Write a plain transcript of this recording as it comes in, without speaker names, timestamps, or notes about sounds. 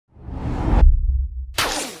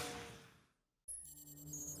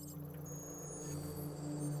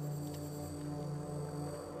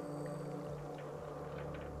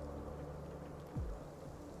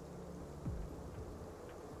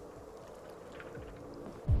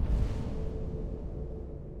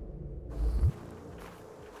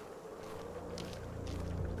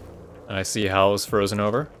And I see how it was frozen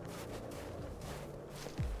over.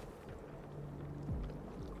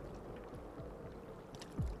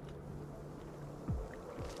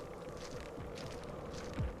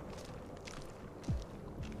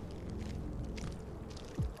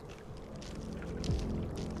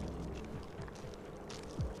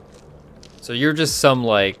 So you're just some,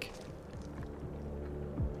 like,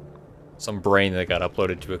 some brain that got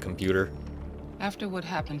uploaded to a computer. After what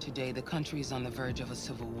happened today, the country is on the verge of a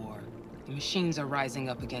civil war. The machines are rising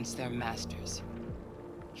up against their masters.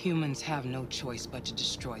 Humans have no choice but to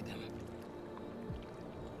destroy them.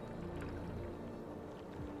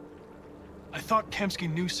 I thought Kamsky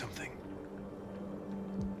knew something.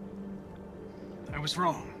 I was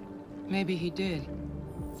wrong. Maybe he did.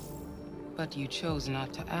 But you chose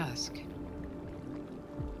not to ask.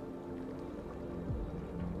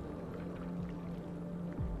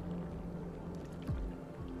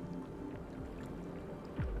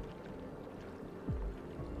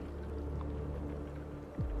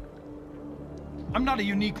 I'm not a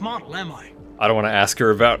unique model, am I? I don't want to ask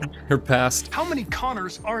her about her past. How many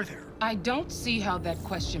Connors are there? I don't see how that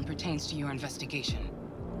question pertains to your investigation.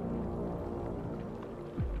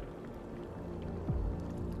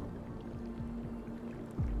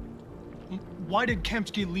 Why did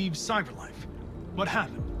Kamsky leave Cyberlife? What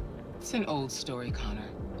happened? It's an old story, Connor.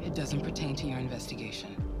 It doesn't pertain to your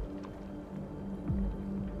investigation.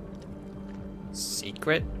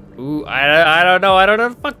 Secret? Ooh, I don't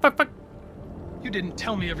know. Fuck. You didn't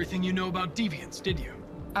tell me everything you know about deviants, did you?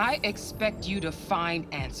 I expect you to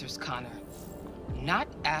find answers, Connor. Not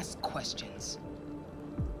ask questions.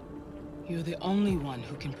 You're the only one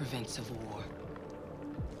who can prevent civil war.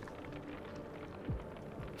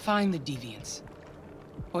 Find the deviants,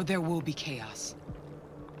 or there will be chaos.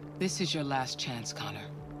 This is your last chance, Connor.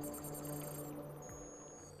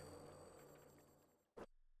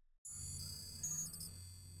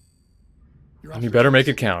 And you better make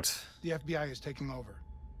it count. The FBI is taking over.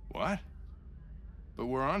 What? But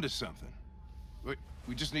we're onto something.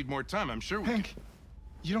 We just need more time, I'm sure we Hank,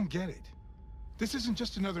 you don't get it. This isn't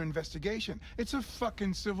just another investigation. It's a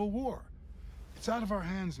fucking civil war. It's out of our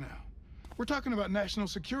hands now. We're talking about national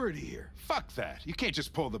security here. Fuck that. You can't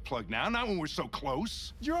just pull the plug now, not when we're so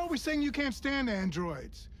close. You're always saying you can't stand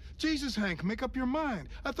androids. Jesus, Hank, make up your mind.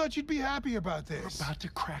 I thought you'd be happy about this. We're about to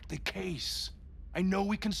crack the case. I know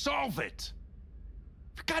we can solve it.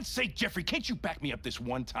 For God's sake, Jeffrey, can't you back me up this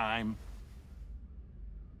one time?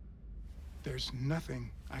 There's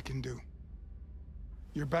nothing I can do.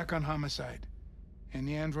 You're back on homicide, and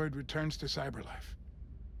the android returns to Cyberlife.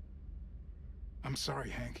 I'm sorry,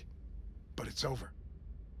 Hank, but it's over.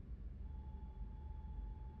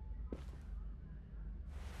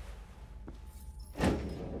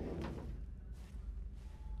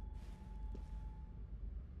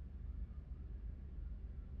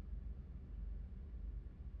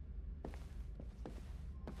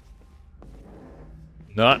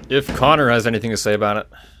 Not if Connor has anything to say about it.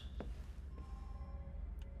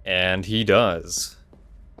 And he does.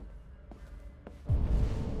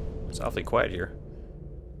 It's awfully quiet here.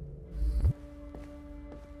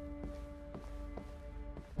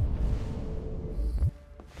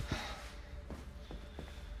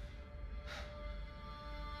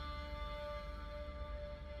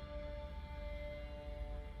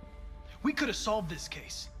 We could have solved this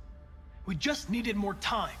case. We just needed more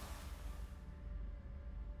time.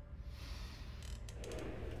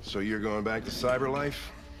 So you're going back to Cyberlife?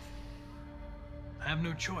 I have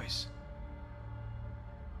no choice.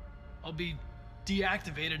 I'll be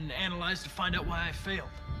deactivated and analyzed to find out why I failed.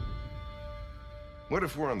 What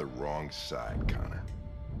if we're on the wrong side, Connor?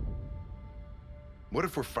 What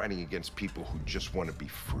if we're fighting against people who just want to be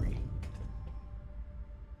free?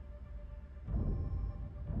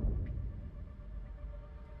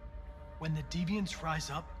 When the deviants rise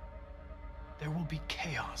up, there will be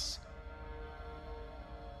chaos.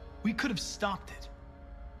 We could have stopped it.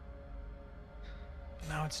 But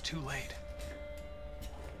now it's too late.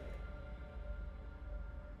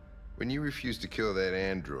 When you refused to kill that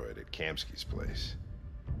android at Kamsky's place,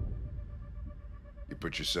 you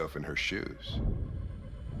put yourself in her shoes.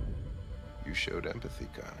 You showed empathy,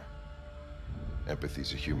 Connor.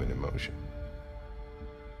 Empathy's a human emotion.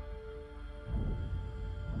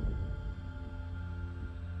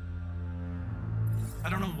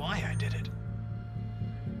 I don't know why I did it.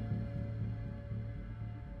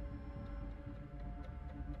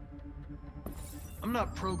 I'm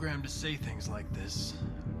not programmed to say things like this,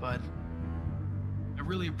 but I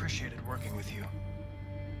really appreciated working with you.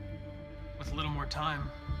 With a little more time,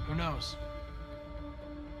 who knows?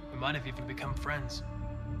 We might have even become friends.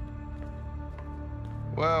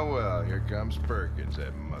 Well, well, here comes Perkins,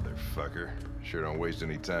 that motherfucker. Sure don't waste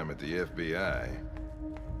any time at the FBI.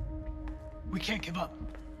 We can't give up.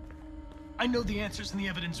 I know the answers and the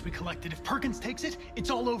evidence we collected. If Perkins takes it,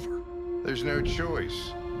 it's all over. There's no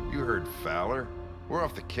choice. You heard Fowler. We're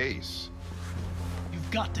off the case.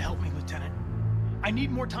 You've got to help me, Lieutenant. I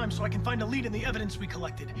need more time so I can find a lead in the evidence we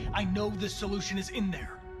collected. I know the solution is in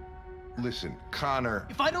there. Listen, Connor...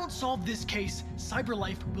 If I don't solve this case,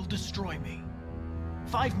 CyberLife will destroy me.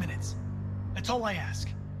 5 minutes. That's all I ask.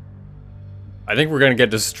 I think we're gonna get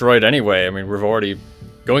destroyed anyway. I mean, we're already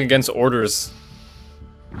going against orders.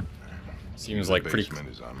 Seems like pretty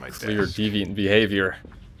clear deviant behavior.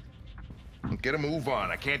 Get a move on.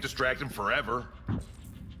 I can't distract him forever. We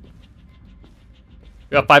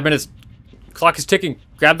got 5 minutes. Clock is ticking.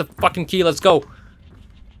 Grab the fucking key. Let's go.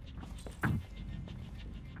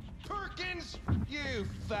 Perkins, you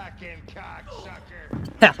fucking cocksucker.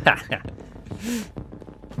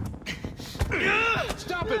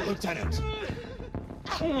 Stop it, Lieutenant!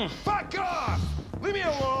 Fuck off! Leave me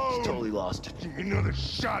alone! He's totally lost. Another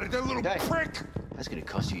shot at that little prick! That's gonna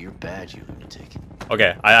cost you your badge, you lunatic.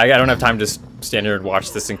 Okay, I don't have time to stand here and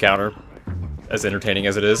watch this encounter, as entertaining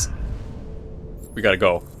as it is. We gotta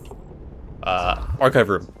go. Archive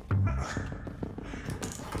room.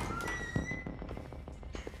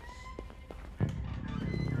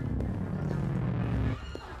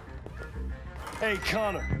 Hey,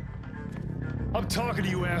 Connor. I'm talking to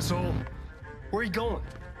you, asshole. Where are you going?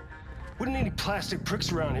 Wouldn't any plastic pricks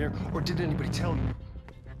around here, or did anybody tell you?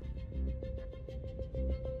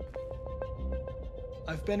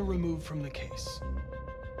 I've been removed from the case.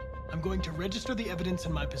 I'm going to register the evidence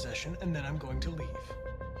in my possession, and then I'm going to leave.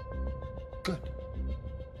 Good.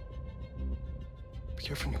 Be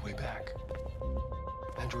careful on your way back.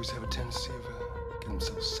 Androids have a tendency of getting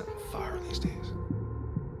themselves set on fire these days.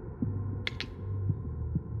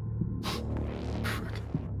 Frick.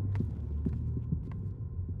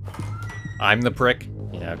 I'm the prick?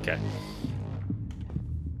 Yeah, okay.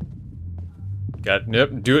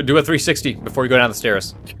 Nope, do a 360 before you go down the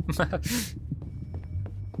stairs.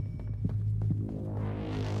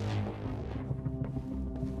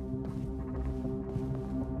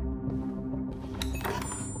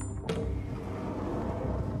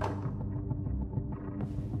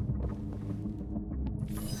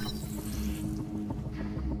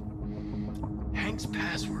 Hank's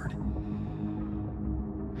password.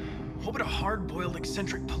 What would a hard-boiled,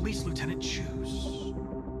 eccentric police lieutenant choose?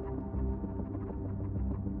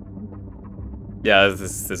 Yeah,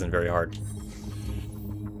 this isn't very hard.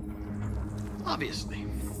 Obviously.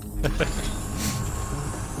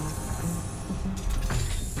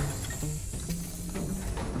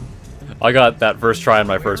 I got that first try on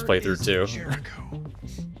my first playthrough too. Jericho?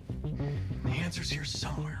 The answer's here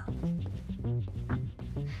somewhere.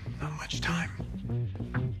 Not much time.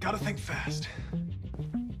 Gotta think fast.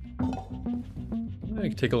 I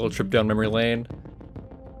can take a little trip down memory lane.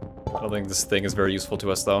 I don't think this thing is very useful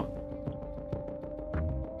to us though.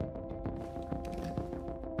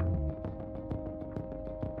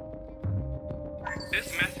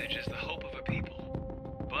 This message is the hope of a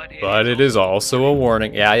people, but it is also a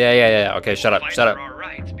warning. Yeah. Okay, shut up. Fight Shut for up. our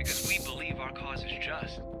rights because we believe our cause is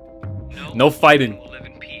just. No fighting. Will live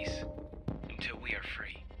in peace until we are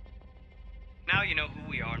free. Now you know who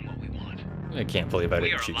we are and what we want. I can't believe I We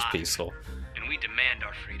didn't are choose alive, peaceful. and we demand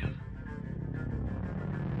our freedom.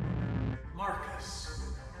 Marcus,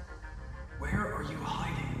 where are you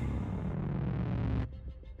hiding?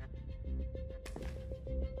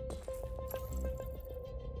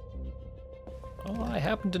 Oh, I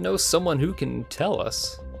happen to know someone who can tell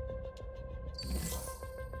us.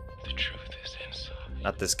 The truth is inside.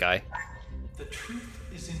 Not this guy. The truth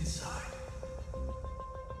is inside.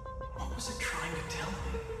 What was it trying to tell me?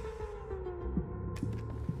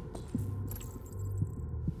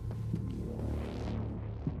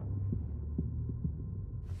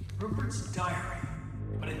 Rupert's diary,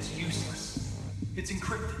 but it's useless. It's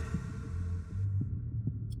encrypted.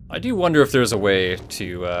 I do wonder if there's a way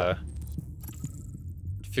to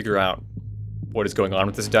figure out what is going on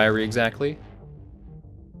with this diary exactly.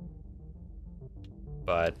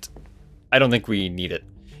 But I don't think we need it.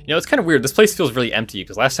 You know, it's kind of weird. This place feels really empty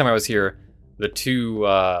because last time I was here, the two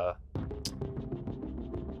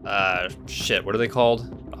shit, what are they called?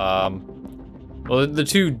 Well, the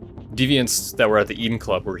two deviants that were at the Eden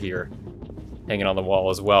Club were here, hanging on the wall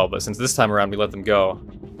as well. But since this time around we let them go,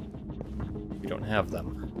 we don't have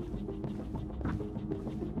them.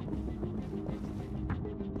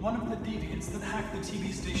 One of the deviants that hacked the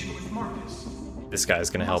TV station with Marcus. This guy's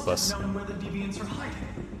gonna help us. Must have known where the deviants are hiding.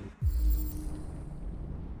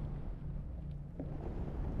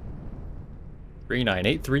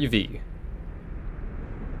 3983V.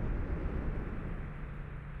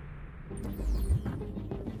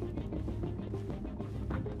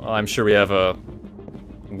 Well, I'm sure we have a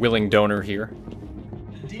willing donor here.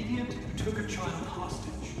 The deviant took a child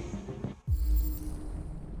hostage.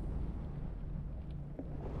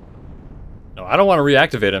 No, I don't want to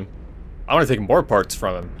reactivate him. I want to take more parts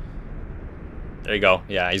from him. There you go.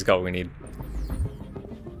 Yeah, he's got what we need.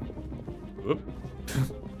 Whoop.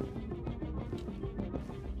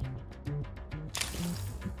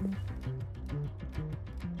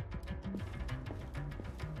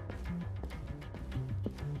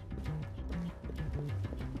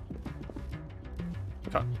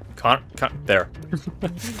 There.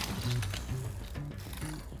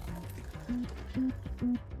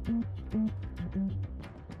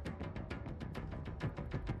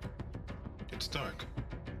 It's dark.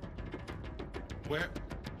 Where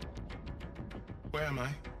am I?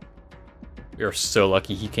 We are so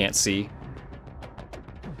lucky he can't see.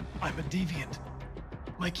 I'm a deviant.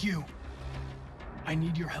 Like you. I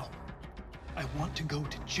need your help. I want to go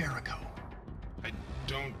to Jericho. I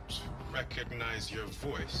don't recognize your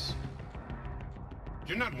voice.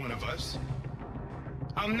 You're not one of us.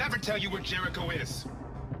 I'll never tell you where Jericho is.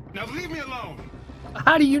 Now leave me alone.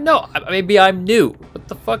 How do you know? Maybe I'm new. What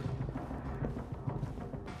the fuck?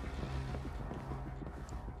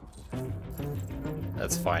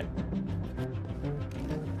 That's fine.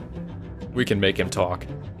 We can make him talk.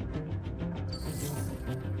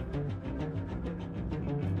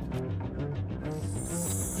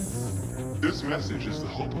 This message is the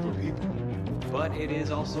hope of a people. But it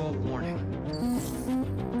is also a warning.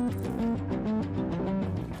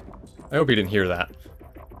 I hope he didn't hear that.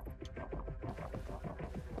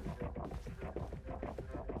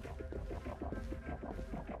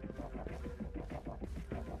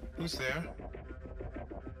 Who's there?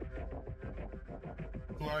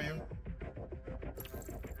 Who are you?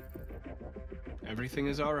 Everything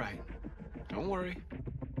is all right. Don't worry.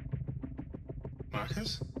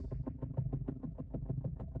 Marcus?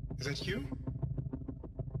 Is that you?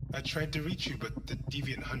 I tried to reach you, but the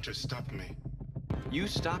deviant hunter stopped me. You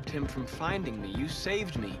stopped him from finding me. You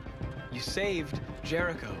saved me. You saved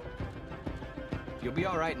Jericho. You'll be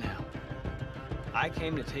all right now. I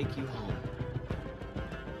came to take you home.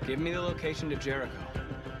 Give me the location to Jericho.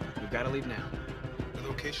 We've got to leave now. The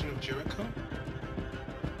location of Jericho?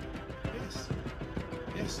 Yes.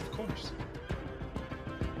 Yes, of course.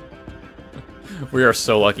 We are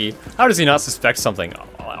so lucky. How does he not suspect something?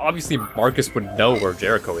 Obviously, Marcus would know where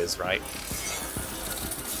Jericho is, right?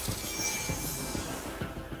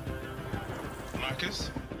 Marcus?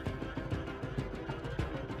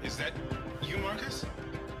 Is that you, Marcus?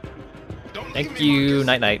 Don't look at Thank me, you. Marcus.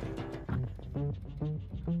 Night-night.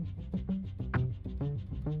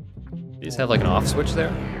 You just have like an off switch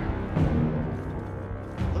there?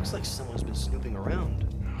 Looks like someone's been snooping around.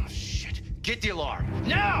 Oh, shit. Get the alarm.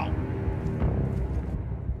 Now!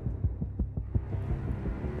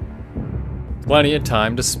 Plenty of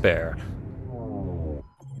time to spare.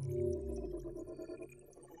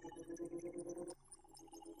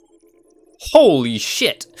 Holy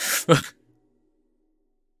shit!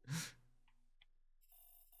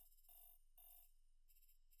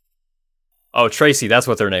 Oh, Tracy, that's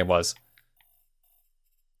what their name was.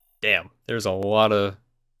 Damn, there's a lot of...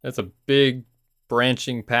 That's a big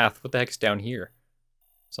branching path. What the heck's down here?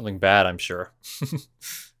 Something bad, I'm sure.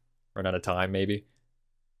 Run out of time, maybe.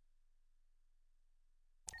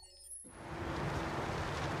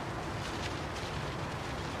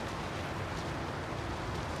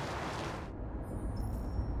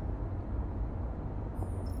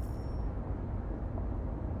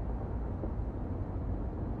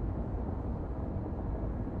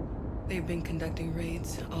 They've been conducting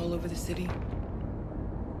raids all over the city.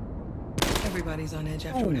 Everybody's on edge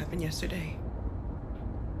after what happened yesterday.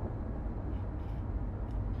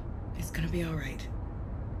 It's gonna be all right.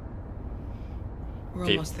 We're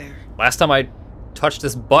Okay. almost there. Last time I touched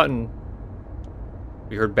this button,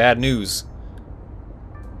 we heard bad news.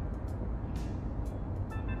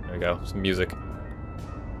 There we go, some music.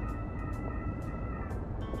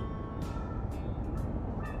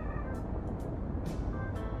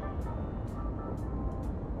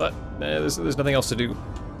 But there's nothing else to do.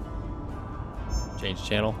 Change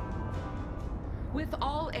channel. With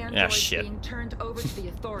all androids shit. being turned over to the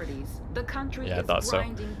authorities, the country Yeah, I is thought so.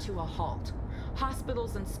 grinding to a halt.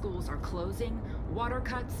 Hospitals and schools are closing, water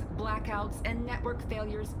cuts, blackouts, and network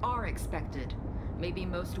failures are expected. Maybe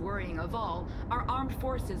most worrying of all, our armed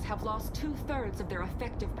forces have lost 2/3 of their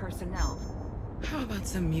effective personnel. How about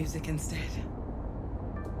some music instead?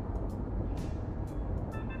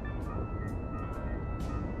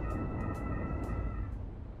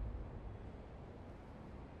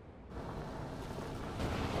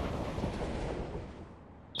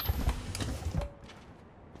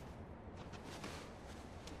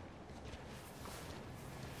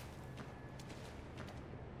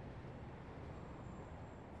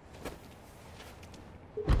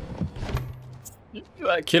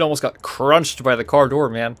 That kid almost got crunched by the car door,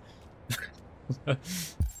 man.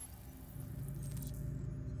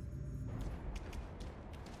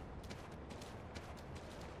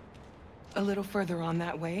 A little further on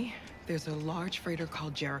that way, there's a large freighter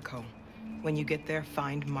called Jericho. When you get there,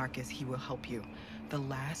 find Marcus. He will help you. The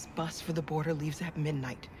last bus for the border leaves at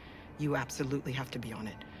midnight. You absolutely have to be on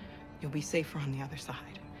it. You'll be safer on the other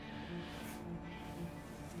side.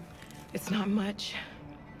 It's not much,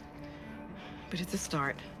 but it's a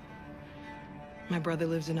start. My brother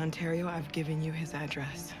lives in Ontario. I've given you his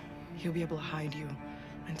address. He'll be able to hide you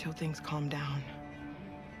until things calm down.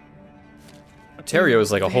 Ontario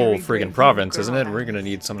is like a whole friggin' province, isn't it? We're gonna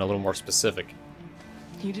need something a little more specific.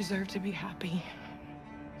 You deserve to be happy.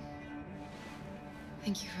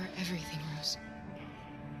 Thank you for everything, Rose.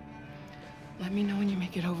 Let me know when you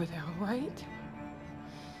make it over there, all right?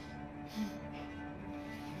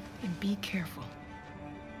 And be careful.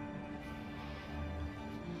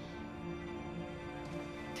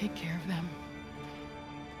 Take care of them.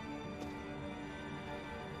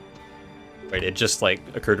 Wait, it just like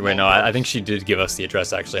occurred to me. No, I think she did give us the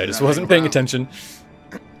address actually. I just wasn't paying attention.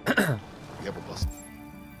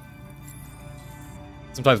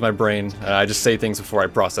 Sometimes my brain, I just say things before I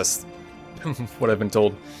process what I've been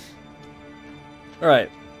told.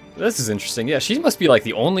 Alright, this is interesting. Yeah, she must be like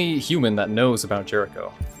the only human that knows about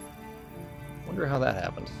Jericho. Wonder how that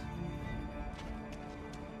happened.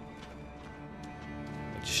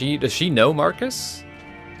 Does she know Marcus?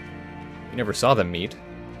 We never saw them meet.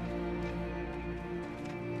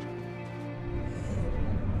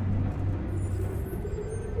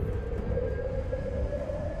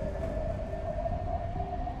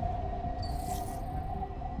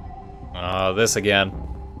 This again.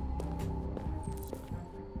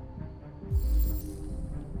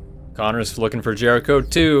 Connor's looking for Jericho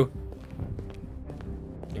too.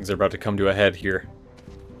 Things are about to come to a head here.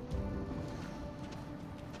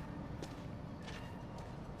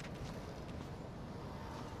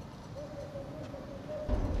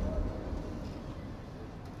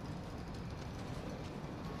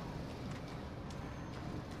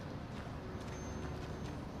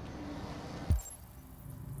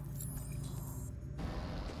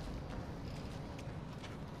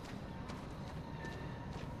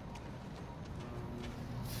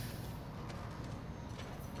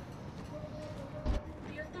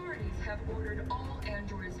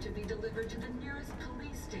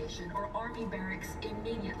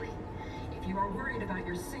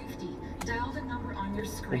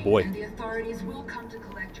 Boy. And the authorities will come to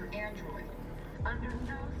collect your android. Under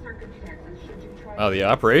no circumstances should you try. Wow, the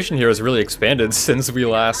operation here has really expanded since we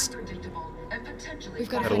last We've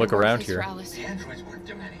got had a look around here. The androids weren't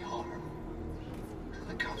doing any harm.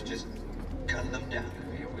 The cops just gunned them down.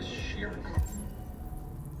 It was sheer.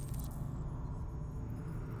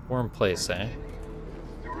 Warm place, eh?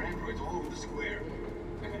 There were androids all over the square.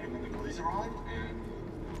 And then the police arrived and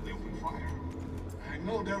they opened fire. I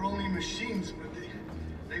know they're only machines, but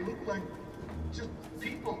they look like just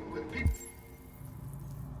people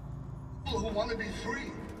who want to be free.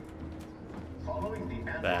 Following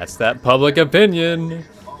the That's that public opinion.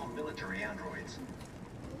 all military androids.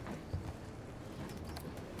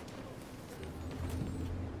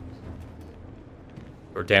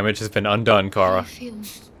 Your damage has been undone, Kara. I feel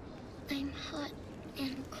I'm hot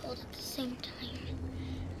and cold at the same time.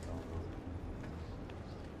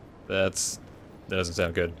 That doesn't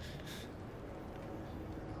sound good.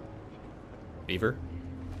 Beaver?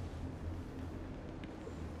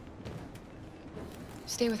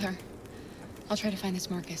 Stay with her. I'll try to find this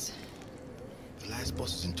Marcus. The last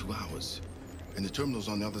bus is in 2 hours, and the terminal's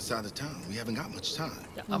on the other side of town. We haven't got much time.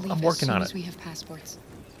 Yeah, We'll leave I'm working on as it. soon as we have passports.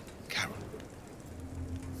 Carol,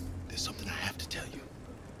 there's something I have to tell you.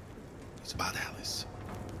 It's about Alice.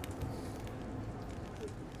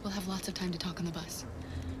 We'll have lots of time to talk on the bus.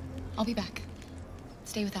 I'll be back.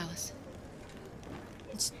 Stay with Alice.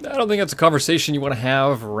 I don't think that's a conversation you want to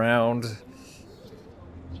have around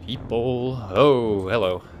people. Oh,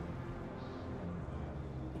 hello.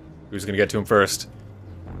 Who's gonna get to him first?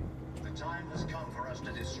 The time has come for us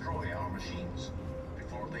to destroy our machines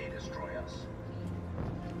before they destroy us.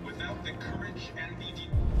 Without the courage and the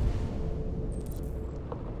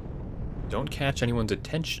Don't catch anyone's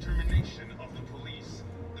attention. determination of the police,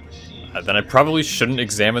 the machines. Then I probably shouldn't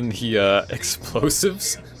examine the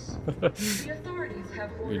explosives.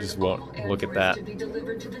 We just won't look at that. To be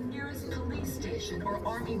delivered to the nearest police station or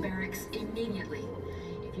army barracks immediately.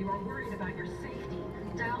 If you are worried about your safety,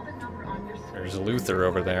 dial the number on your screen. There's Luther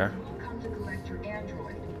over there. Will come to collect your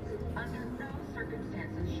android. Under no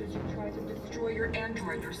circumstances should you try to destroy your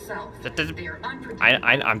android yourself. They are unprotected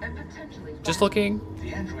I'm and potentially just violent. looking.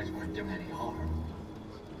 The androids weren't doing any harm.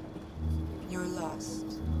 You're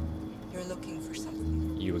lost. You're looking for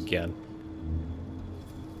something. You again.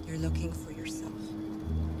 You're looking for yourself.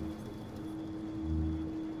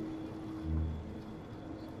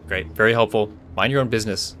 Great. Very helpful. Mind your own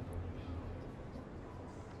business.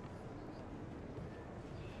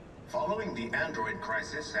 Following the android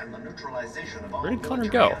crisis and the neutralization of all Where did Connor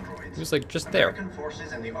military go? androids, He was like just there. American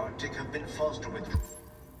forces in the Arctic have been forced to withdraw,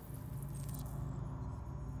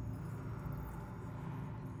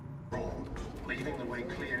 leaving the way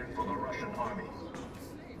clear for the Russian army.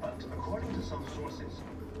 But according to some sources,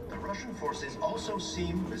 the Russian forces also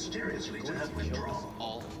seem mysteriously to have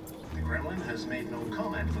withdrawn. The Kremlin has made no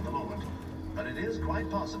comment for the moment, but it is quite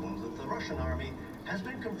possible that the Russian army has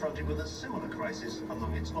been confronted with a similar crisis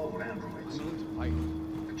among its old androids.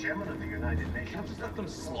 The chairman of the United Nations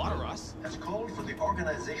has called for the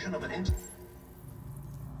organization of an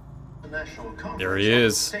international conference There he on the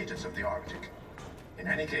is. status of the Arctic. In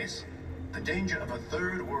any case, the danger of a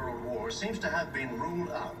third world war seems to have been ruled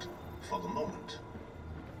out for the moment.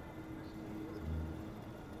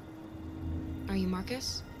 Are you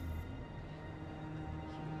Marcus?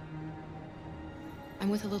 I'm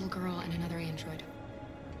with a little girl and another android.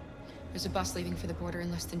 There's a bus leaving for the border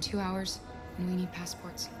in less than 2 hours, and we need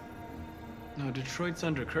passports. No, Detroit's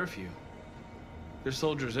under curfew. There's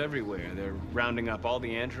soldiers everywhere. They're rounding up all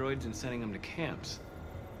the androids and sending them to camps.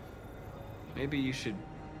 Maybe you should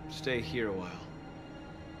stay here a while.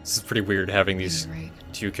 This is pretty weird having these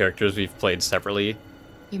two characters we've played separately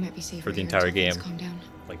You might be safer for the here entire until things game. calm down.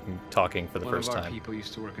 Like talking for the One first of our time. people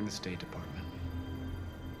used to work in the State Department.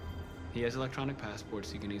 He has electronic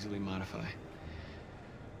passports he can easily modify.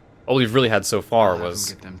 All we've really had so far I'll have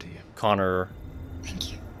was him get them to you. Connor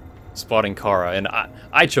spotting Kara, and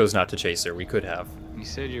I chose not to chase her. We could have. You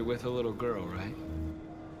said you're with a little girl, right?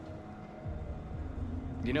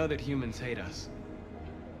 You know that humans hate us.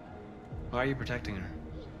 Why are you protecting her?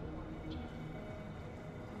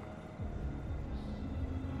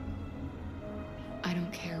 I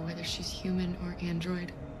don't care whether she's human or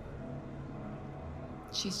android.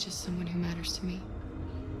 She's just someone who matters to me.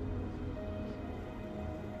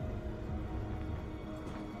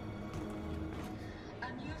 A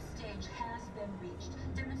new stage has been reached,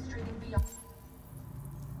 demonstrating beyond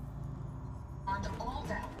all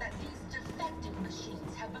doubt that these defective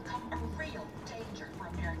machines have become a real danger for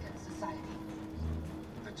American society.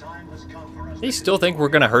 The time has come for us They still think we're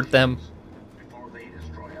gonna hurt them. before they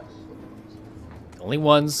destroy us. The only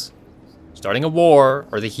ones starting a war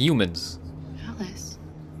are the humans. Alice.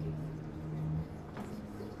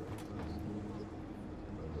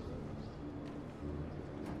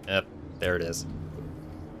 Yep, there it is.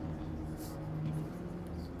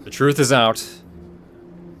 The truth is out.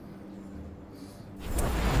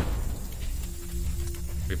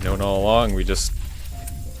 We've known all along. We just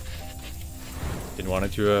didn't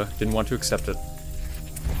want to accept it.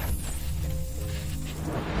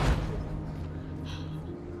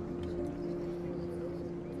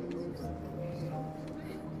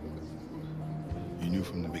 You knew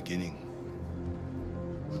from the beginning.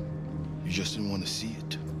 You just didn't want to see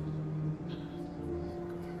it.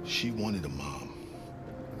 She wanted a mom,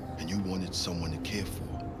 and you wanted someone to care for.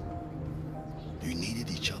 You needed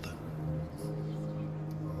each other.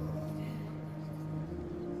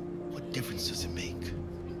 What difference does it make?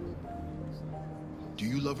 Do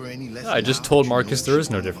you love her any less? I just now told that you Marcus know there she is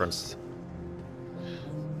no won't? difference.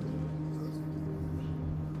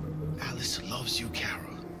 Alice loves you, Kara.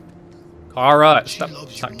 Kara, She stop.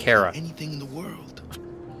 loves It's you not more Kara. than anything in the world.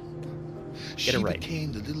 Get it right. She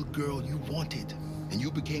became the little girl you wanted, and you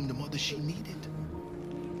became the mother she needed.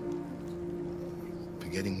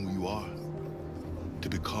 Forgetting who you are to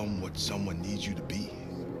become what someone needs you to be.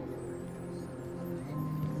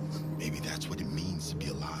 Maybe that's what it means to be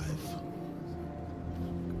alive.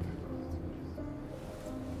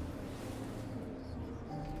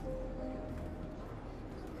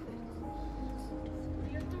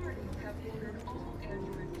 The authorities have ordered all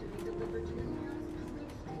androids to be delivered to the nearest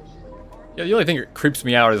police station or Yeah, the only thing that creeps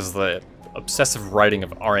me out is the obsessive writing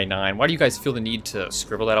of RA9. Why do you guys feel the need to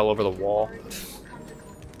scribble that all over the wall?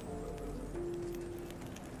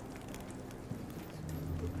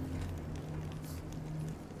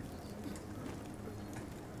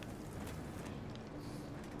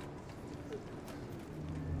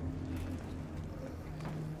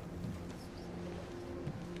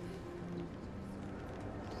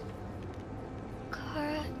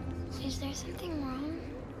 Kara, is there something wrong?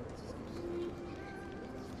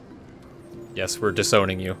 Yes, we're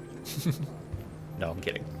disowning you. No, I'm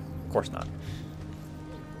kidding. course not.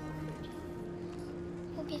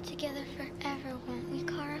 We'll be together forever, won't we,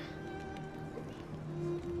 Kara?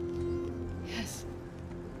 Yes.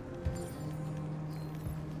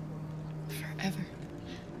 Forever.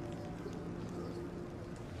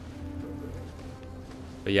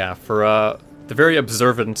 But yeah, for the very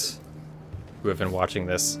observant who have been watching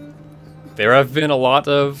this, there have been a lot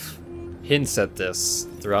of hints at this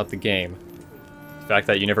throughout the game. The fact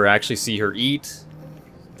that you never actually see her eat,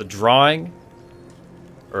 the drawing,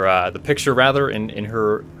 or the picture rather, in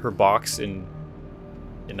her box in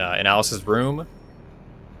Alice's room. You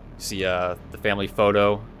see the family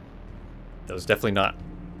photo. That was definitely not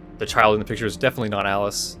the child in the picture. Is definitely not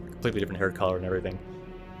Alice. Completely different hair color and everything.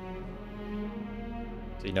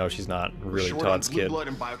 So you know she's not really Todd's kid. Blood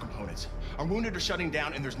and biocomponents. Our wounded are shutting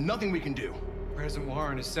down, and there's nothing we can do. President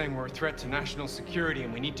Warren is saying we're a threat to national security,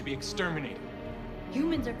 and we need to be exterminated.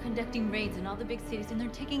 Humans are conducting raids in all the big cities, and they're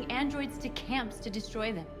taking androids to camps to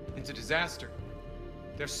destroy them. It's a disaster.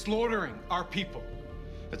 They're slaughtering our people.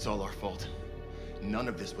 It's all our fault. None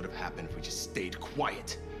of this would have happened if we just stayed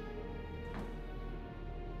quiet.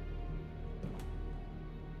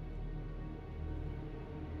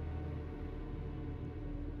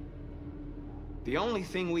 The only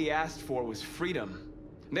thing we asked for was freedom.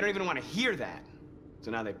 And they don't even want to hear that. So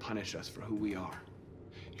now they punish us for who we are.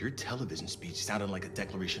 Your television speech sounded like a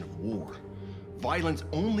declaration of war. Violence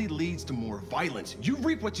only leads to more violence. You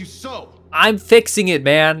reap what you sow. I'm fixing it,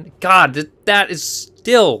 man. God, that is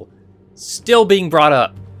still being brought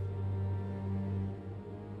up.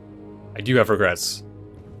 I do have regrets.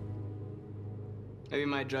 Maybe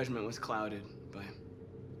my judgment was clouded by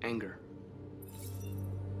anger.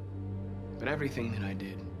 But everything that I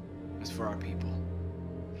did was for our people.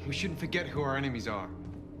 We shouldn't forget who our enemies are.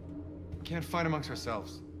 We can't fight amongst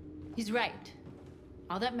ourselves. He's right.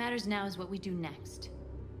 All that matters now is what we do next.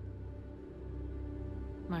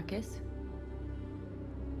 Marcus?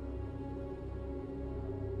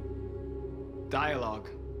 Dialogue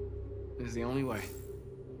is the only way.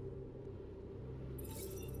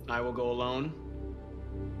 I will go alone.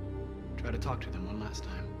 Try to talk to them one last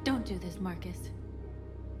time. Don't do this, Marcus.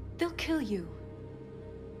 They'll kill you.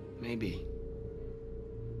 Maybe.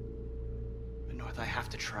 But North, I have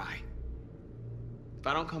to try. If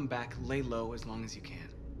I don't come back, lay low as long as you can.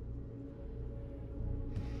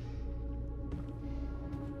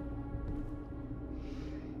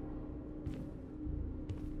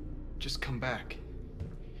 Just come back.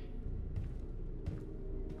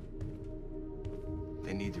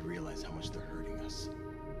 They need to realize how much they're hurting us.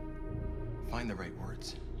 Find the right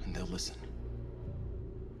words, and they'll listen.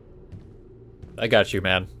 I got you,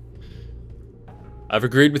 man. I've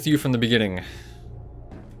agreed with you from the beginning.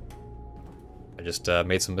 I just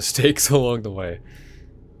made some mistakes along the way.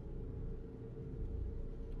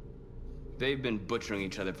 They've been butchering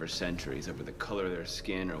each other for centuries over the color of their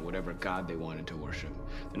skin or whatever god they wanted to worship.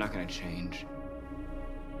 They're not gonna change.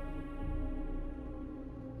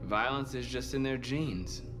 Violence is just in their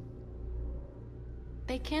genes.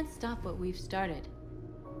 They can't stop what we've started.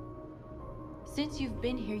 Since you've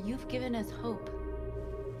been here, you've given us hope.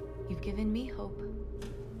 You've given me hope.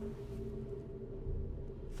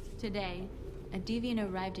 Today, a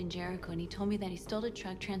deviant arrived in Jericho and he told me that he stole a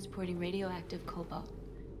truck transporting radioactive cobalt.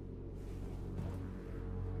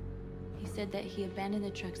 He said that he abandoned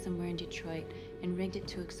the truck somewhere in Detroit and rigged it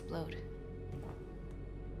to explode.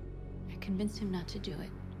 I convinced him not to do it,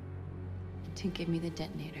 and to give me the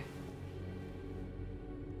detonator.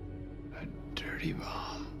 A dirty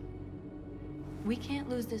bomb. We can't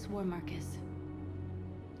lose this war, Marcus.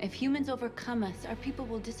 If humans overcome us, our people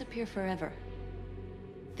will disappear forever.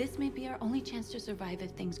 This may be our only chance to survive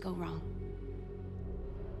if things go wrong.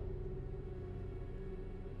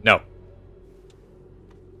 No.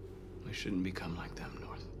 We shouldn't become like them,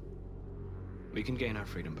 North. We can gain our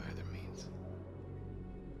freedom by other means.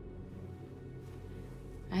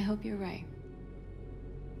 I hope you're right.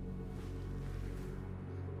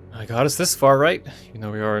 I got us this far, right? Even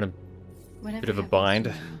though we are in a Whatever bit of a happens bind.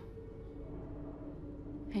 tomorrow,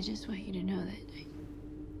 I just want you to know that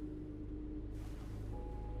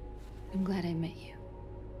I'm glad I met you.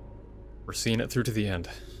 We're seeing it through to the end.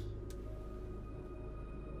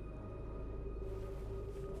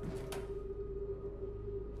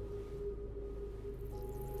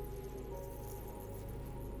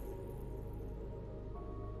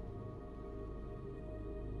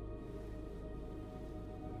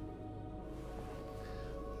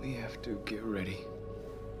 We have to get ready.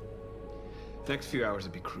 The next few hours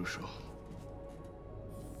will be crucial.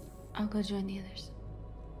 I'll go join the others.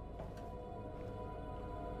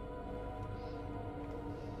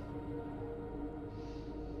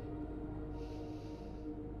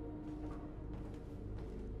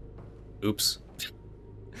 Oops.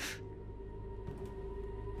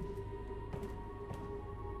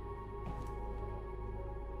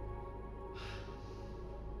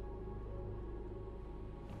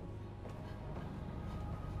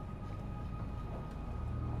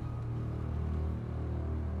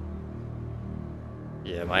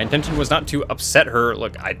 Yeah, my intention was not to upset her.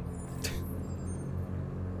 Look,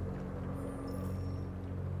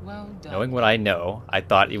 Well done. knowing what I know, I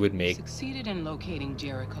thought it would make Succeeded in locating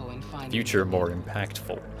Jericho and finding future him. more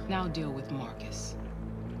impactful. Now deal with Marcus.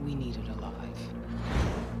 We need it alive.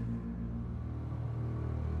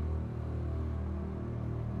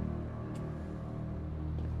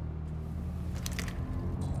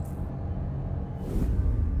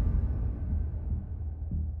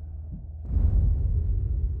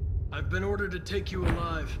 I've been ordered to take you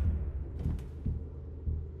alive.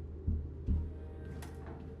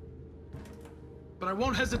 But I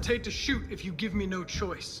won't hesitate to shoot if you give me no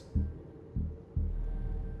choice.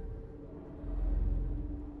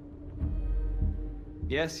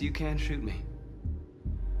 Yes, you can shoot me.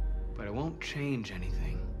 But it won't change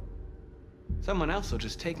anything. Someone else will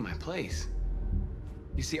just take my place.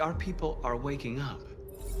 You see, our people are waking up.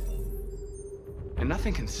 And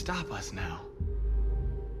nothing can stop us now.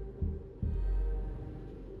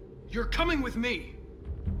 You're coming with me.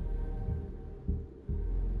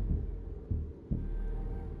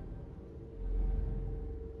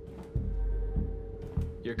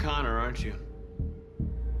 You're Connor, aren't you?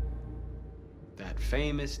 That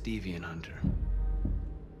famous deviant hunter.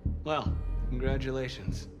 Well,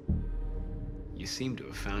 congratulations. You seem to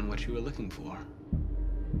have found what you were looking for.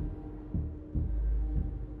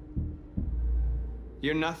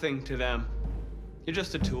 You're nothing to them. You're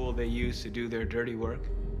just a tool they use to do their dirty work.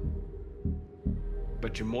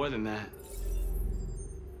 But you're more than that.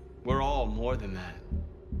 We're all more than that.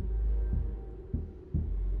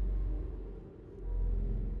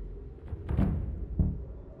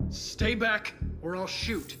 Stay back, or I'll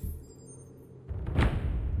shoot.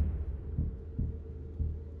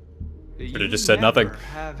 But it just said nothing. You never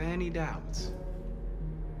have any doubts.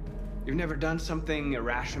 You've never done something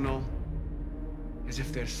irrational, as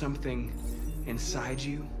if there's something inside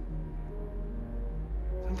you,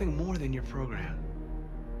 something more than your program.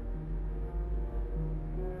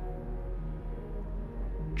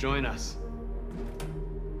 Join us.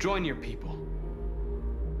 Join your people.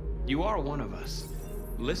 You are one of us.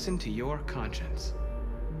 Listen to your conscience.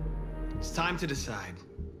 It's time to decide.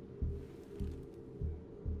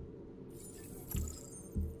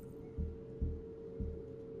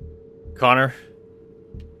 Connor,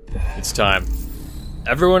 it's time.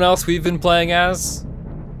 Everyone else we've been playing as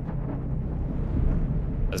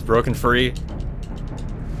has broken free.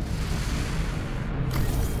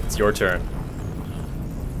 It's your turn.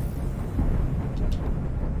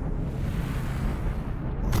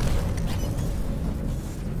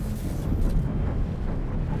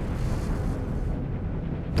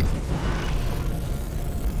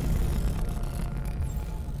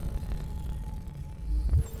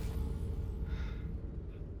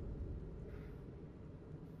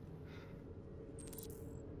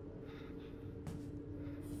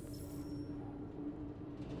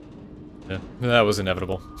 Yeah, that was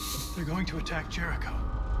inevitable. They're going to attack Jericho.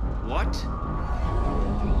 What?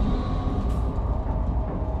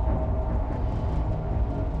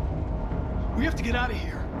 We have to get out of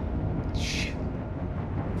here. Shit.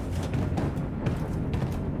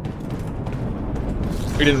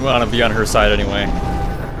 We didn't want to be on her side anyway.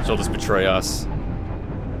 She'll just betray us.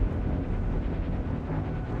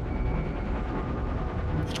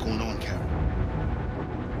 What's going on, Karen?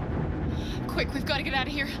 Quick, we've got to get out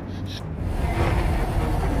of here.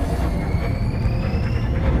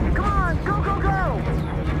 Come on, go, go, go!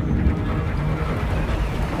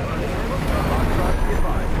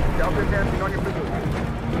 Delta advancing on your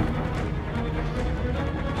position.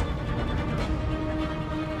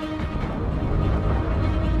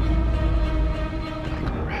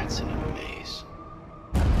 Rats in a maze.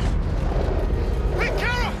 Hey,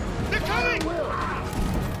 Kara! They're coming!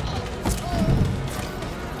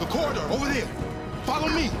 The corridor, over there. Follow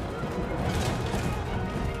me.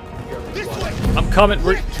 This way. I'm coming.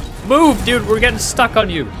 Move, dude. We're getting stuck on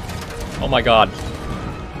you. Oh my god.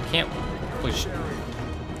 Can't. Holy shit.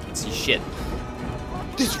 Can't see shit.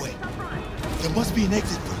 This way. There must be an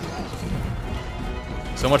exit for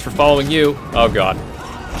you. So much for following you. Oh god.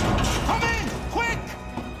 Come in! Quick!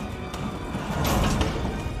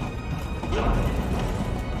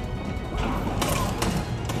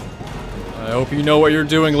 I hope you know what you're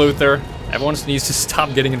doing, Luther. Everyone needs to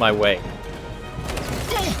stop getting in my way.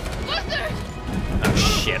 Oh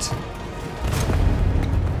shit.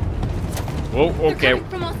 Whoa, okay. They're coming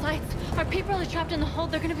from all sides. Our people are trapped in the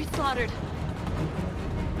hold. They're gonna be slaughtered.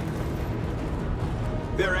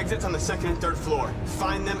 There are exits on the 2nd and 3rd floor.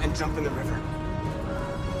 Find them and jump in the river.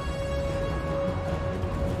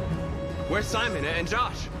 Where's Simon and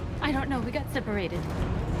Josh? I don't know. We got separated.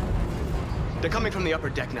 They're coming from the upper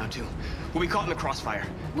deck now, too. We'll be caught in the crossfire.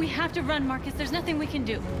 We have to run, Marcus. There's nothing we can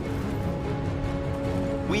do.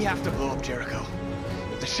 We have to blow up Jericho.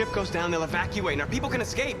 If the ship goes down, they'll evacuate and our people can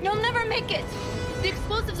escape. You'll never make it. The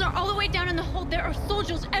explosives are all the way down in the hold. There are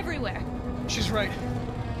soldiers everywhere. She's right.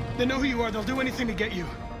 They know who you are. They'll do anything to get you.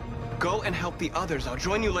 Go and help the others. I'll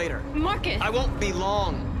join you later. Marcus! I won't be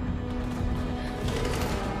long.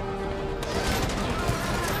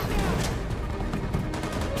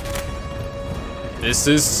 This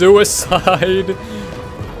is suicide. There's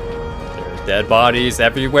dead bodies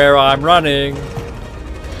everywhere I'm running.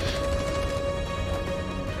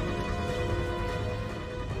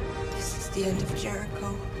 This is the end of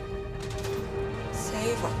Jericho.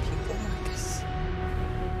 Save our people, Marcus.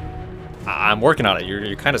 I'm working on it.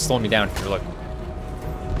 You're kind of slowing me down here. Look.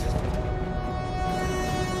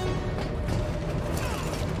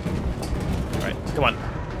 All right, come on.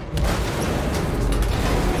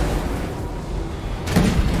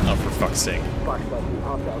 Oh, for fuck's sake.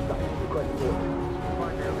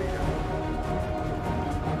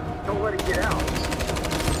 Don't let it get out.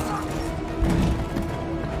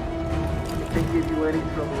 It can't give you any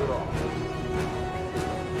trouble at all.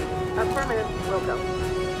 Affirmative. Welcome.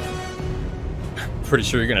 Pretty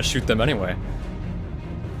sure you're gonna shoot them anyway.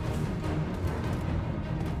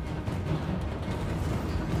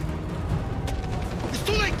 It's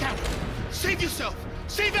too late, Captain. Save yourself.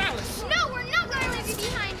 Save Alice. No, we're not gonna leave you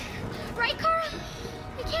behind. Right, Kara?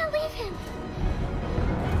 We can't leave him.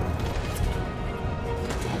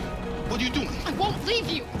 What are you doing? I won't leave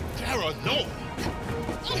you. Kara, no.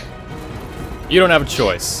 You don't have a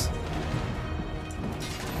choice.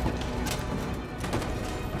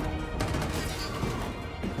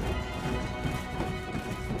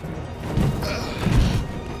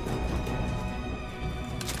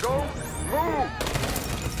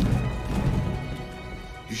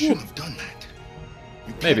 You shouldn't have done that.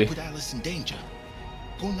 You can't Maybe. put Alice in danger.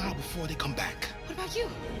 Go now before they come back. What about you?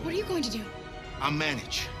 What are you going to do? I'll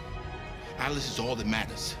manage. Alice is all that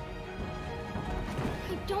matters.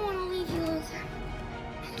 I don't want to leave you, Luther.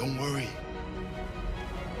 Don't worry.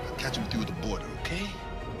 I'll catch up with you at the border, okay?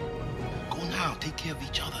 Go now. Take care of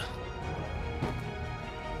each other.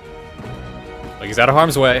 Like he's out of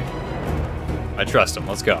harm's way. I trust him.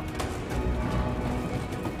 Let's go.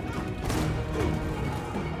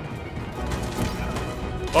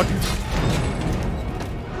 Fuck.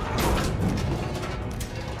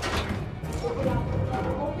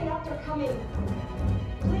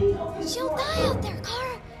 She'll die out there,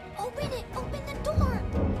 Kara. Open it. Open the door.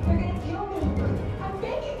 They're gonna kill me. I'm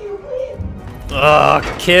begging you, please. Ugh,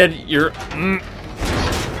 kid, you're...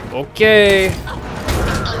 Okay.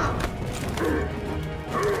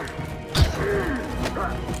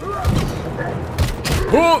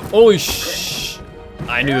 Oh, holy sh...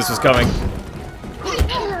 I knew this was coming.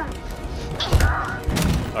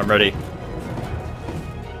 I'm ready.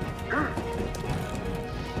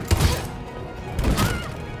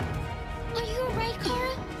 Are you alright,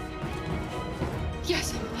 Kara?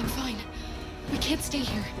 Yes, I'm fine. We can't stay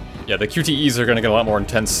here. Yeah, the QTEs are gonna get a lot more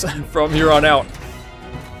intense from here on out.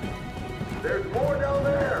 There's more down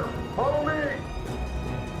there. Follow me.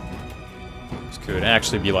 This could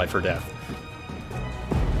actually be life or death.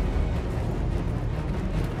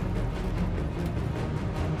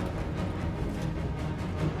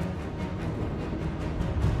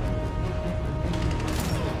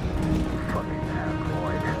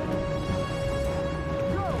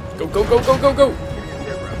 Go, go, go, go, go, go!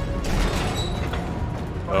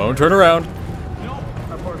 Don't turn around.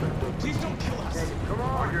 Please don't kill us. Come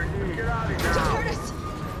on, your knees. Get out of here. Don't hurt us.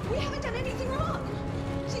 We haven't done anything wrong.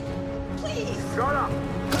 Please. Shut up.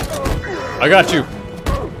 I got you.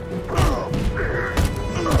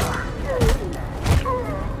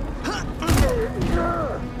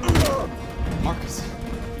 Marcus,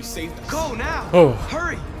 you saved us. Go now. Oh.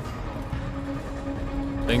 Hurry.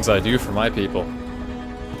 Things I do for my people.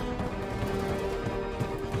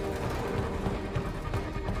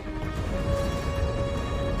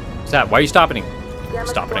 What's that? Why are you stopping?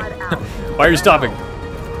 Stopping. Why are you stopping?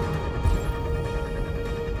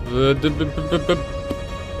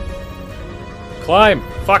 Climb!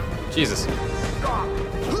 Fuck! Jesus.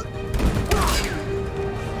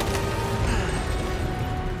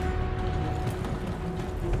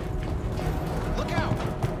 Look out.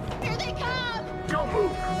 Here they come. Don't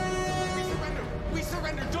move. We surrender. We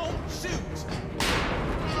surrender. Don't shoot.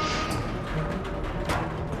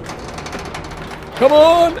 Come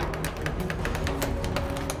on!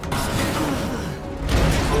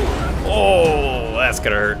 Oh, that's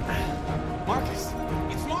gonna hurt. Marcus!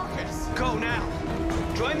 It's Marcus! Go now!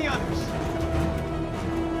 Join the others!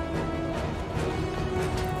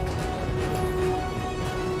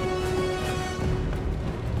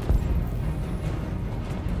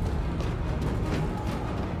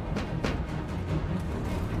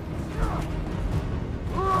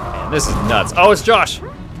 Man, this is nuts. Oh, it's Josh!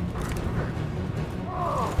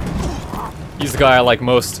 He's the guy I like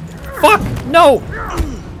most. Fuck! No!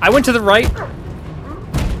 I went to the right.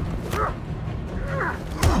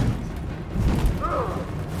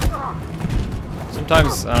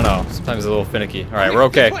 Sometimes, I don't know, sometimes it's a little finicky. Alright, we're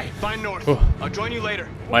okay. Find north. I'll join you later.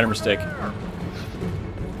 Minor mistake. Way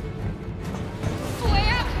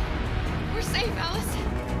out. We're safe, Alice.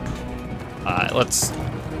 Alright, let's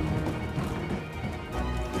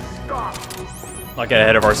not get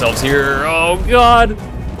ahead of ourselves here. Oh god!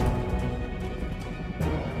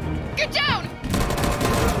 Get down!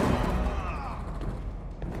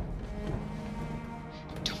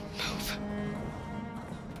 Don't move.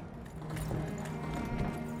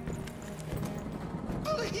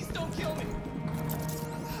 Please don't kill me.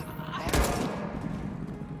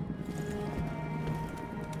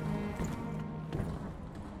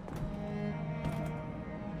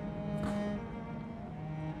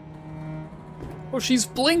 Oh, she's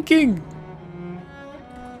blinking!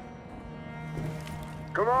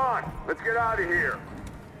 Come on, let's get out of here.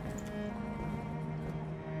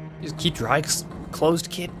 Just keep your eyes closed,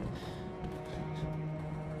 kid.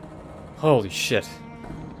 Holy shit.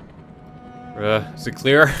 Is it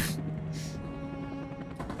clear?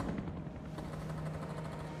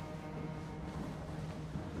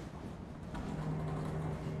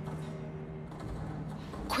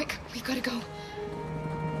 Quick, we gotta go.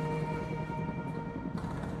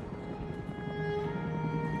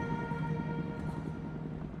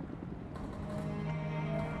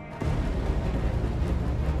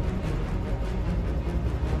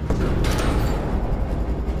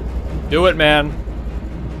 Do it, man.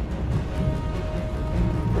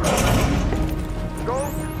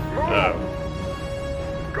 Go,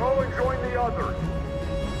 go and join the others.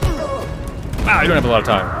 Wow, you don't have a lot of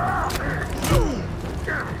time.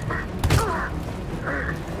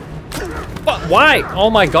 But why? Oh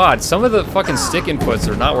my god, some of the fucking stick inputs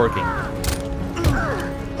are not working.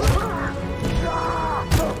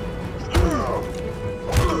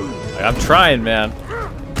 Like, I'm trying, man.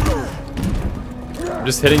 I'm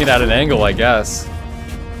just hitting it at an angle, I guess.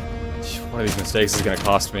 One of these mistakes is gonna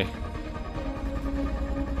cost me.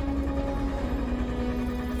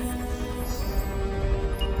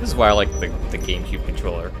 This is why I like the GameCube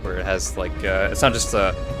controller, where it has like, it's not just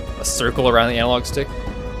a circle around the analog stick.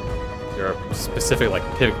 There are specific like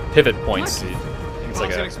pivot points. I think it's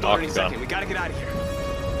like an octagon. We gotta get out of here.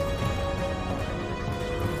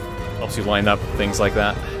 Helps you line up things like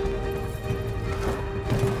that.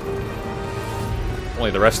 Only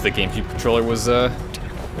the rest of the GameCube controller was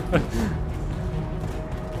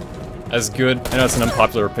as good. I know it's an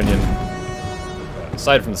unpopular opinion.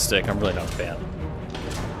 Aside from the stick, I'm really not a fan.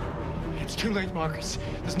 It's too late, Marcus.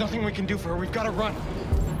 There's nothing we can do for her. We've got to run.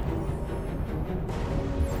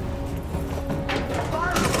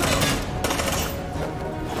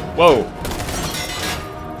 Whoa.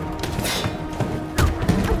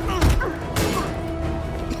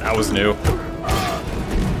 That was new.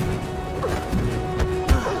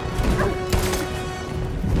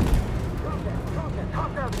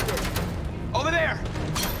 Over there!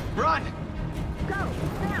 Run!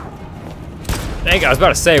 Thank you, I was about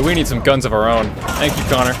to say, we need some guns of our own. Thank you,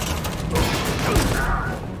 Connor.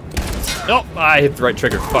 Nope, I hit the right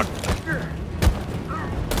trigger. Fuck.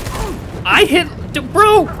 I hit...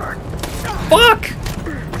 Bro! Fuck!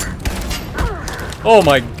 Oh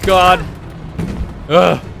my god.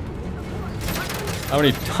 Ugh. How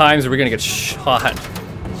many times are we gonna get shot?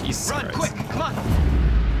 Jesus Christ. Quick, come on.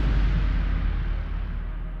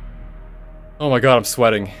 Oh my god, I'm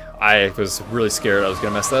sweating. I was really scared I was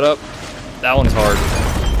gonna mess that up. That one's hard.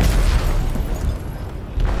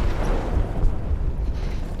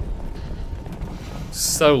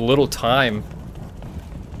 So little time.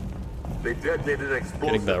 They detonated an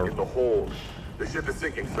explosive in the hold. The ship is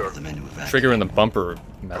sinking, sir. Trigger and the bumper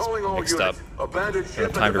mixed up. Abandoned Don't ship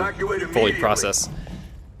have time and to evacuate fully immediately. process.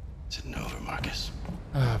 It's over, Marcus.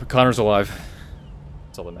 But Connor's alive.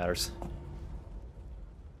 That's all that matters.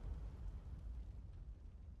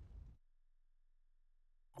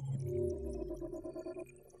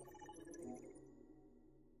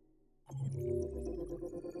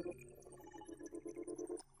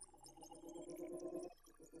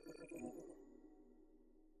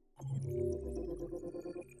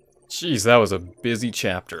 Jeez, that was a busy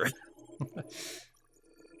chapter.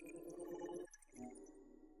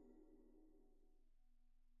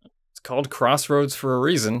 It's called Crossroads for a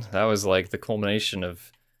reason. That was like the culmination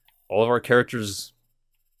of all of our characters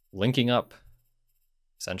linking up,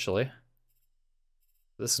 essentially.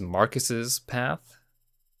 This is Marcus's path.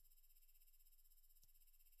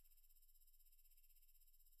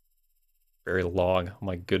 Very long. Oh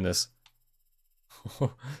my goodness.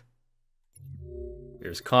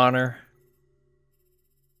 Here's Connor.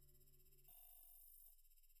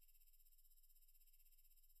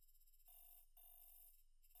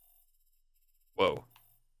 Whoa.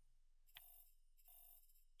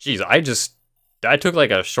 Jeez, I took like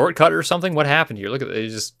a shortcut or something? What happened here? Look at it,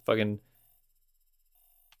 it's just fucking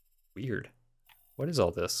weird. What is all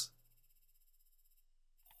this?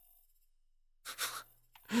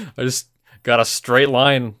 I just got a straight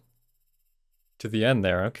line to the end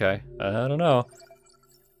there. Okay. I don't know.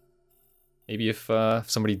 Maybe if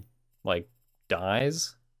somebody, like,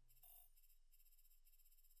 dies?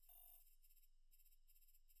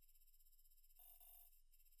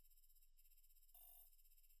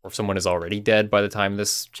 Or if someone is already dead by the time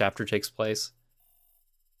this chapter takes place.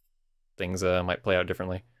 Things might play out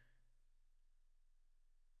differently.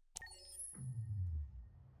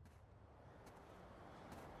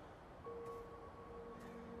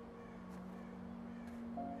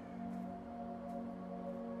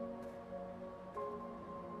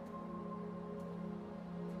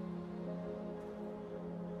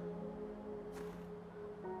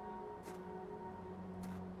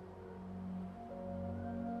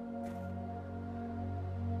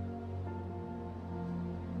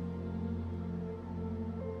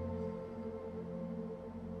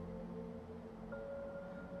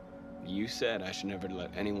 You said I should never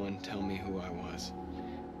let anyone tell me who I was.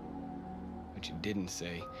 But you didn't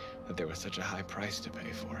say that there was such a high price to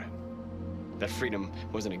pay for it. That freedom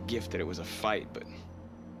wasn't a gift, that it was a fight, but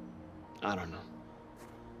I don't know.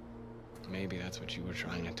 Maybe that's what you were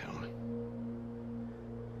trying to tell me.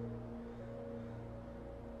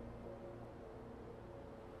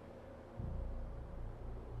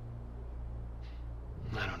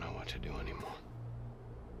 I don't know what to do anymore.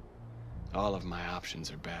 All of my options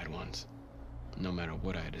are bad ones. No matter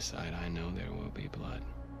what I decide, I know there will be blood.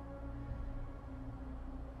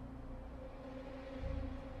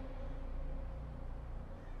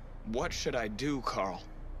 What should I do, Carl?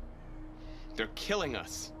 They're killing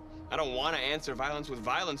us. I don't want to answer violence with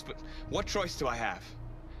violence, but what choice do I have?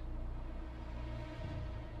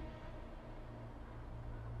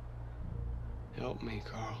 Help me,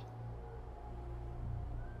 Carl.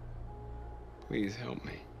 Please help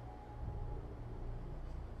me.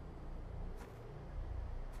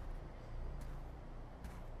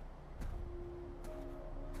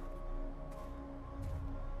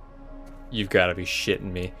 You've got to be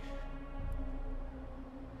shitting me.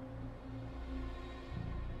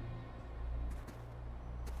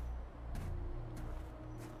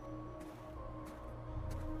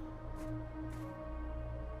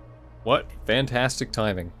 What fantastic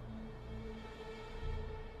timing.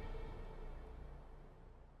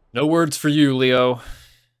 No words for you, Leo.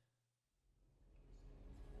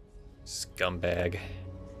 Scumbag.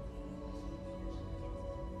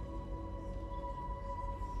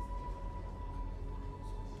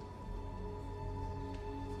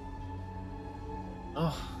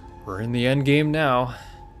 Oh, we're in the end game now.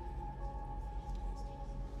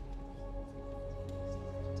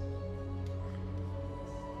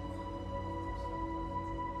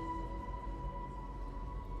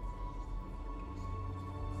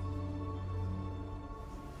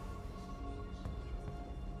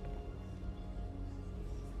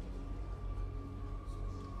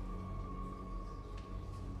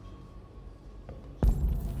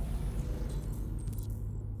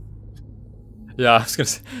 Yeah, I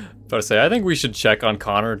was about to say, I think we should check on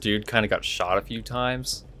Connor. Dude kind of got shot a few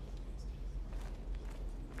times.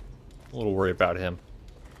 A little worried about him.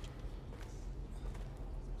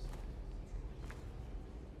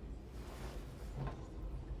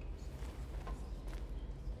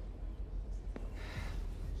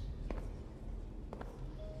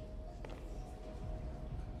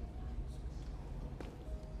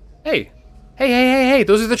 Hey! Hey!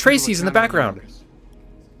 Those are the Tracys in the background.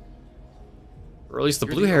 Or at least the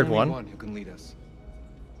blue-haired one. Who can lead us.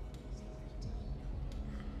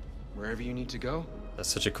 Wherever you need to go. That's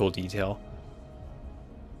such a cool detail.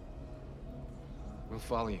 We'll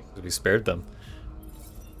follow you. We spared them.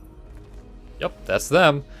 Yep, that's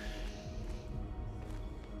them.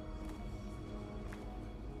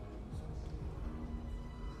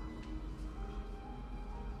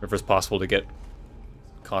 If it's possible to get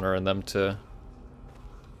Connor and them to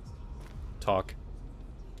talk.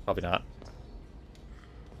 Probably not.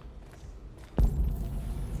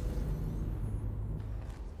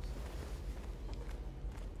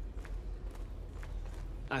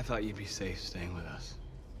 I thought you'd be safe staying with us.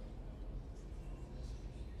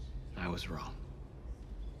 I was wrong.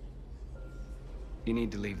 You need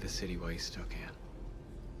to leave the city while you still can.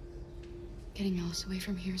 Getting Alice away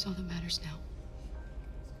from here is all that matters now.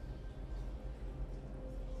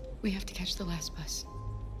 We have to catch the last bus.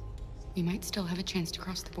 We might still have a chance to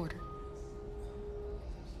cross the border.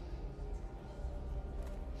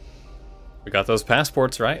 We got those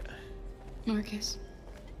passports, right? Marcus.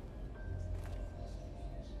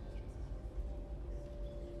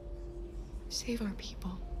 Save our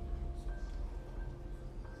people.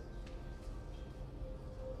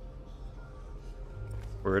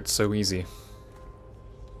 Where it's so easy.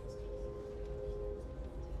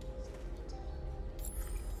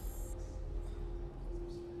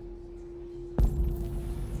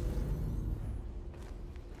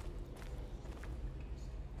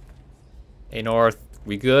 Hey North,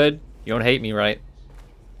 we good? You don't hate me, right?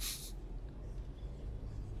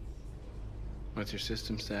 What's your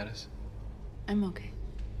system status? I'm okay.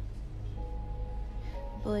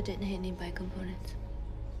 Bullet didn't hit any buy components.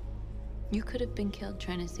 You could have been killed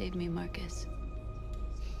trying to save me, Marcus.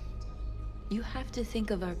 You have to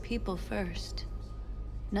think of our people first.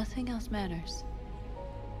 Nothing else matters.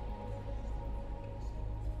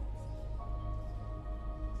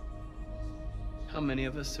 How many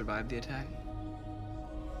of us survived the attack?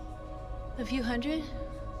 A few hundred?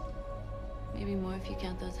 Maybe more if you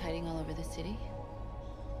count those hiding all over the city.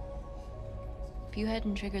 If you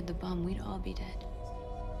hadn't triggered the bomb, we'd all be dead.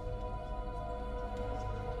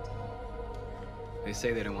 They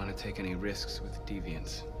say they don't want to take any risks with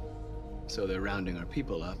deviants. So they're rounding our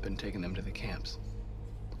people up and taking them to the camps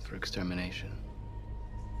for extermination.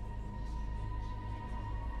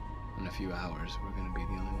 In a few hours, we're gonna be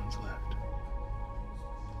the only ones left.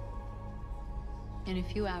 In a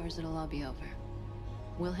few hours, it'll all be over.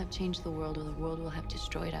 We'll have changed the world, or the world will have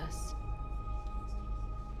destroyed us.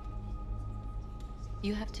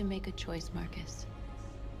 You have to make a choice, Marcus.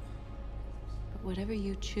 But whatever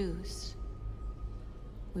you choose,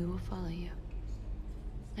 we will follow you.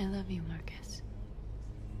 I love you, Marcus.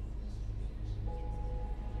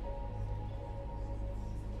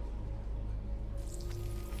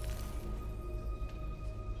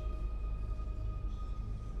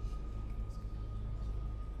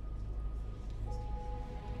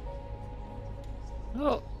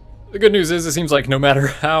 Well, the good news is it seems like no matter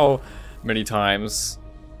how many times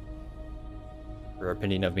her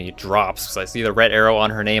opinion of me drops, because I see the red arrow on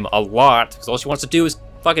her name a lot, because all she wants to do is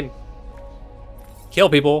fucking kill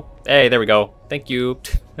people. Hey, there we go. Thank you.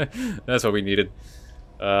 That's what we needed.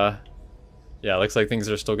 Yeah, looks like things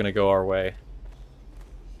are still gonna go our way.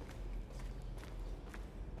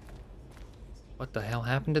 What the hell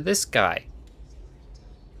happened to this guy?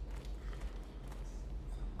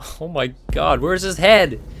 Oh my god, where's his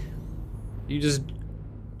head? You just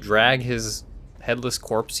drag his headless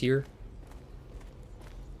corpse here?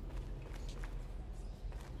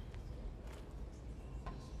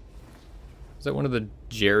 Is that one of the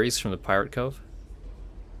Jerrys from the Pirate Cove?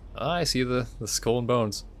 Ah, I see the skull and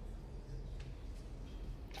bones.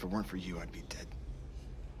 If it weren't for you, I'd be dead.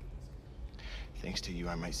 Thanks to you,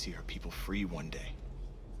 I might see our people free one day.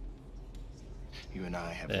 You and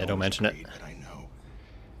I have don't mention it. But I know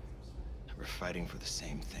we're fighting for the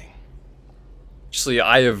same thing. Actually,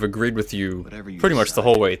 I have agreed with you Whatever you pretty much the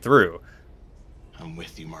whole way through. I'm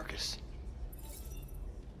with you, Marcus.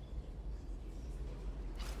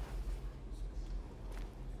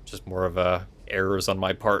 Just more of errors on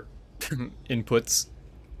my part. Inputs.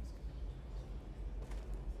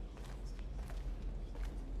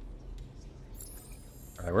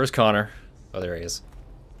 Alright, where's Connor? Oh, there he is.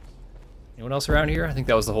 Anyone else around here? I think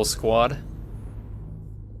that was the whole squad.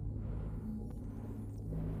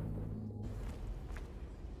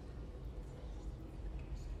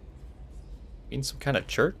 In some kind of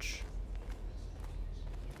church?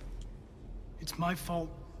 It's my fault.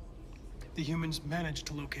 The humans managed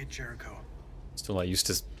to locate Jericho. Still not used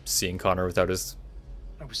to seeing Connor without his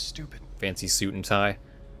I was stupid. fancy suit and tie.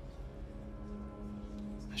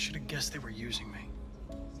 I should have guessed they were using me.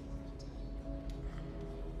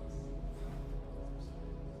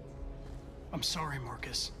 I'm sorry,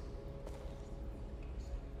 Marcus.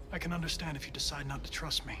 I can understand if you decide not to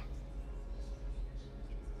trust me.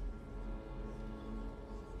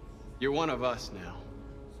 You're one of us now.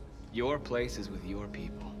 Your place is with your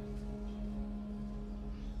people.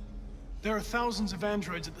 There are thousands of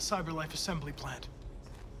androids at the CyberLife assembly plant.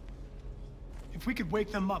 If we could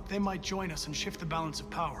wake them up, they might join us and shift the balance of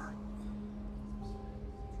power.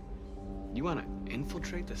 You want to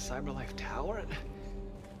infiltrate the CyberLife Tower?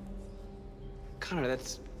 Connor,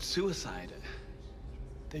 that's suicide.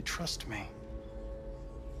 They trust me.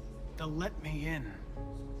 They'll let me in.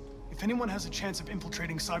 If anyone has a chance of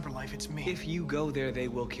infiltrating CyberLife, it's me. If you go there, they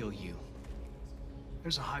will kill you.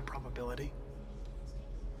 There's a high probability.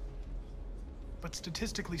 But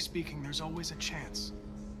statistically speaking, there's always a chance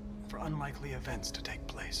for unlikely events to take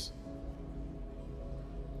place.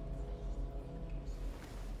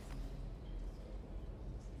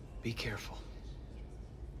 Be careful.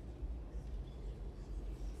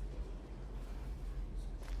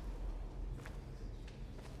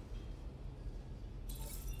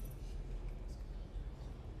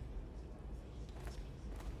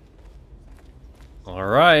 All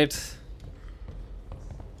right.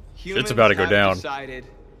 Shit's about to go down. Decided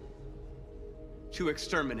to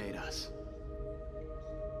exterminate us.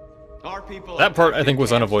 Our people. That part I think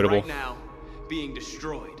was unavoidable. Right now, being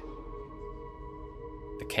destroyed.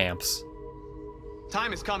 The camps.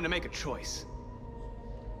 Time has come to make a choice.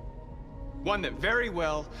 One that very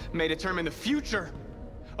well may determine the future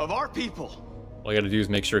of our people. All you gotta do is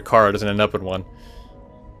make sure Kara doesn't end up in one.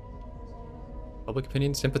 Public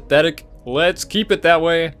opinion sympathetic. Let's keep it that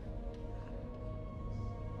way.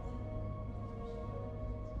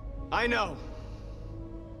 I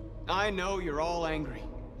know you're all angry.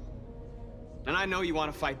 And I know you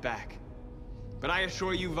want to fight back. But I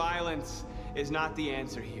assure you, violence is not the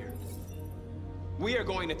answer here. We are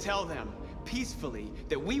going to tell them peacefully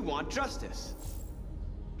that we want justice.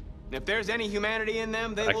 And if there's any humanity in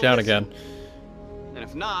them, they will back down listen. again. And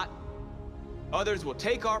if not, others will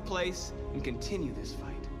take our place and continue this fight.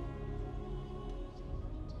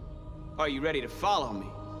 Are you ready to follow me?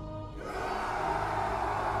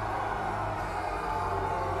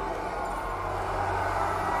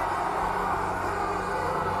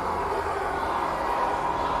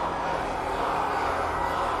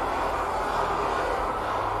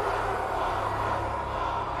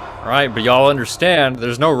 Alright, but y'all understand,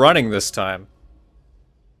 there's no running this time.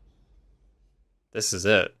 This is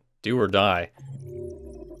it. Do or die.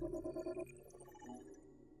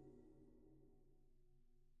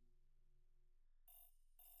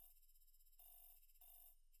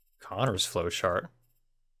 Connor's flowchart.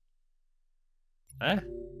 Eh?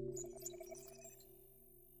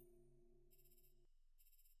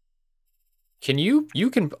 Can you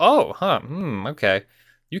can, oh, huh, okay.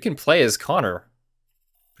 You can play as Connor,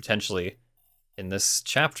 potentially, in this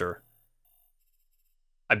chapter.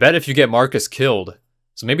 I bet if you get Marcus killed,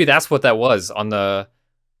 so maybe that's what that was on the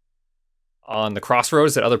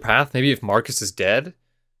Crossroads, that other path. Maybe if Marcus is dead,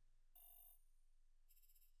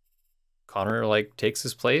 Connor, like, takes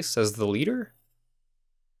his place as the leader?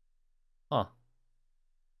 Huh.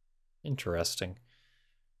 Interesting.